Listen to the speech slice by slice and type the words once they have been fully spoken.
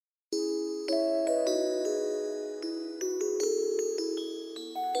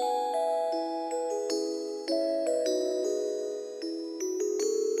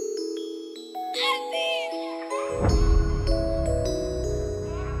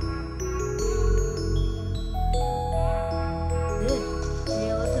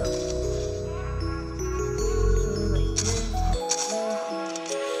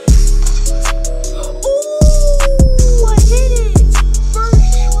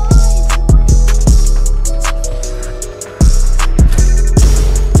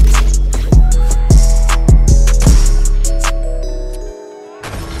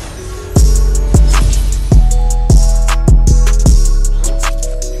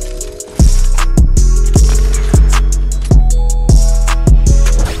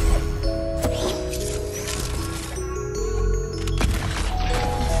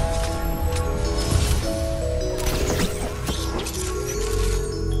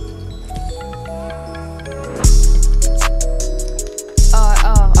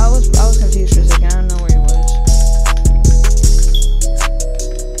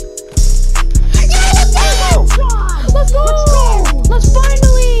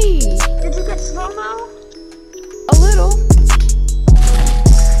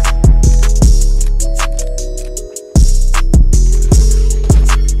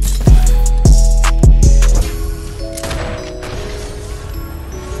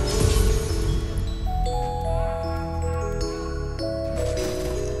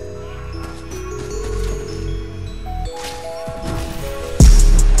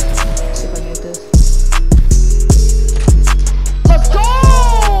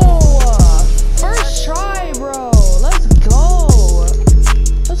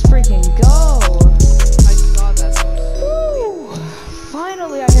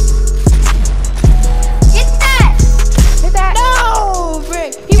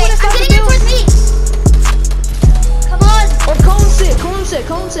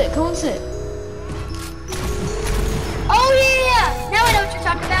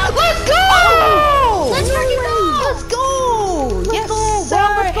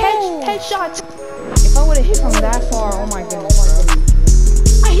headshots. If I would have hit from that far, oh my goodness, bro.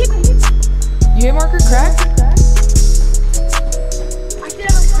 I hit. You hit marker crack? I did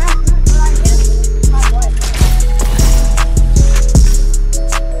have a crack, but I hit him my wife.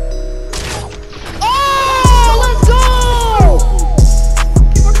 Oh, let's go!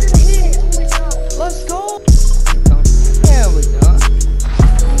 Let's go! Yeah, we go.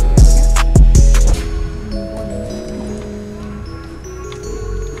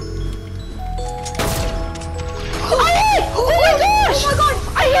 Oh my gosh!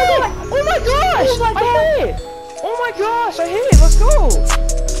 I hit it! Oh my gosh! I hit it! Oh my gosh! I hit it! Let's go!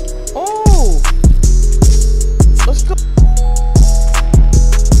 Oh! Let's go!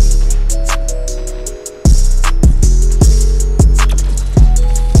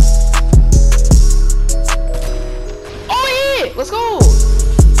 Oh, I hit it! Let's go!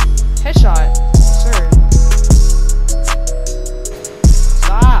 Headshot, sir.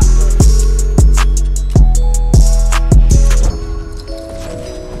 Stop!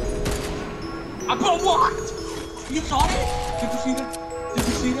 I got walked! You saw it? Did you see that? Did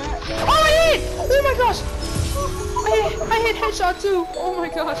you see that? Oh, I hit! Oh my gosh! I hit headshot too! Oh my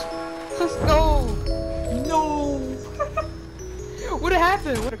gosh! Let's go! No! What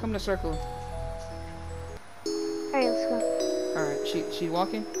happened? What come to circle? Alright, let's go. Alright, she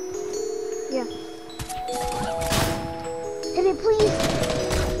walking? Yeah. Hit it, please.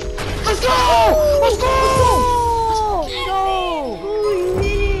 Let's go! Let's go! Let's go! Oh, you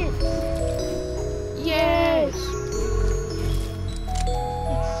hit it. Yes!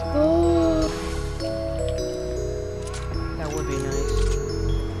 Let's go. That would be nice.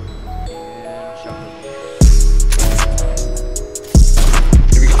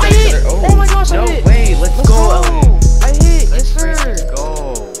 I hit! Oh my gosh, I No hit! way, let's go, Ellie. I hit! Yes, sir! Let's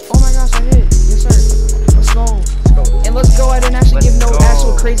go. Oh my gosh, I hit! Yes, sir! Let's go! And let's go! I didn't actually give no go.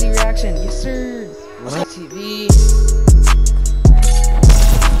 actual crazy reaction. Yes, sir! Let's go TV.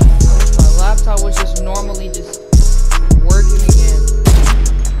 My laptop was just normally just working again.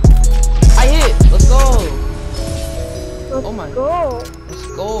 I hit! Let's go! Oh my. Go. Let's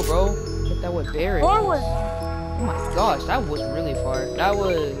go, bro. Hit that with Barrett. Forward. Oh my gosh, that was really far. That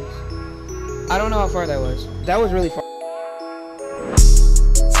was... I don't know how far that was. That was really far.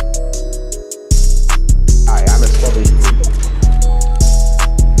 I'm a stubby.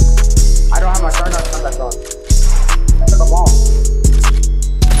 I don't have my car not back on. I took a ball.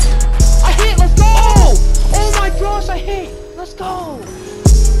 I hit! Let's go! Oh my gosh, I hit! Let's go!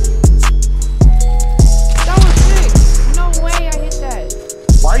 That was sick! No way I hit that.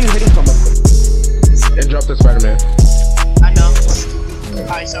 Why are you hitting so much? It dropped the Spider-Man. I know.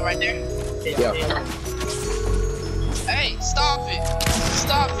 Alright, so right there? Yeah. Hey, stop it!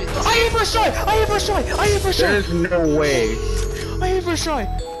 Stop it! I hit first try! I hit first try! I hit first try! There's no way. I hit first try!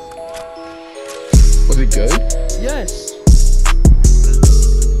 Was it good? Yes!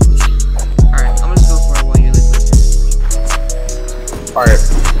 Alright, I'm gonna go for it while you listen. Alright.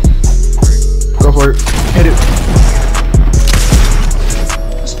 Go for it. Hit it.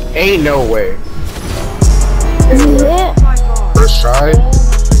 Ain't no way. Yeah. First try. Oh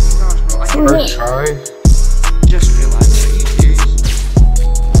my gosh, bro. First try. Just realized that. Are you serious?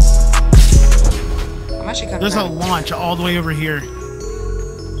 I'm actually kind of There's a launch all the way over here,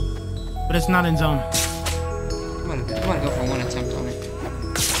 but it's not in zone. I'm gonna go for one attempt on it.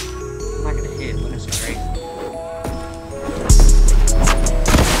 I'm not gonna hit, but it's great.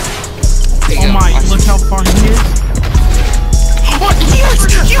 Oh my, look how far he is. Oh, yes!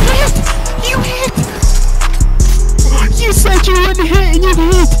 You hit! You hit! You said you wouldn't hit and you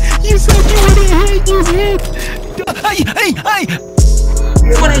hit! You said you wouldn't hit and you hit! Hey!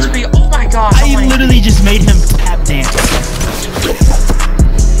 1 HP, oh my gosh! I literally just made him tap dance.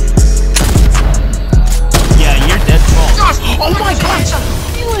 Yeah, you're dead fault. Gosh, Oh my gosh!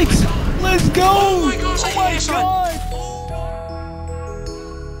 Felix! Let's go! Oh my gosh, I hit God!